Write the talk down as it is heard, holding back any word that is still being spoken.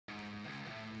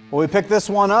Well, we picked this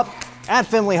one up at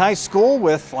Findlay High School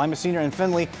with Lima Senior and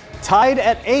Findlay tied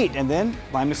at 8, and then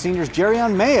Lima Senior's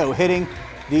Jerrion Mayo hitting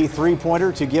the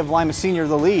three-pointer to give Lima Senior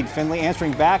the lead. Findlay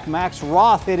answering back, Max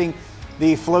Roth hitting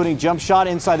the floating jump shot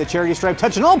inside the charity stripe,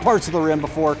 touching all parts of the rim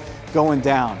before going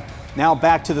down. Now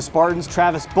back to the Spartans,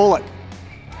 Travis Bullock.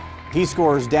 He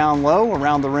scores down low,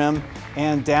 around the rim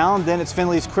and down. Then it's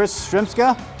Findlay's Chris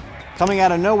Strimska coming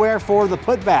out of nowhere for the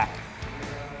putback.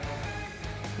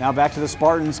 Now back to the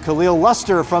Spartans, Khalil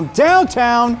Luster from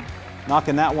downtown,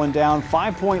 knocking that one down.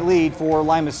 5-point lead for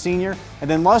Lima Senior. And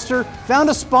then Luster found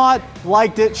a spot,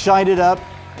 liked it, shined it up,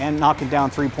 and knocking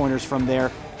down three-pointers from there,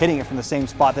 hitting it from the same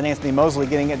spot. Then Anthony Mosley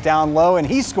getting it down low, and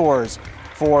he scores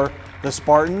for the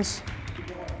Spartans.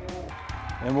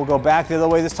 And we'll go back the other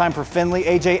way this time for Findlay.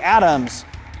 A.J. Adams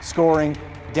scoring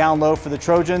down low for the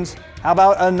Trojans. How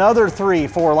about another three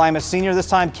for Lima Senior? This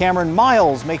time Cameron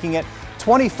Miles making it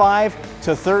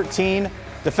 25-13.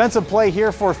 Defensive play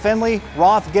here for Findlay.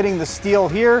 Roth getting the steal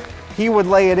here. He would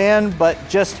lay it in, but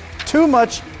just too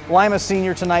much Lima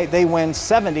Senior tonight. They win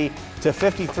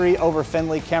 70-53 over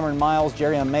Findlay. Cameron Miles,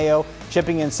 Jerrion Mayo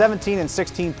chipping in 17 and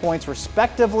 16 points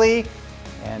respectively.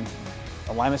 And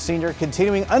the Lima Senior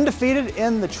continuing undefeated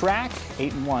in the track,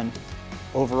 8-1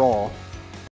 overall.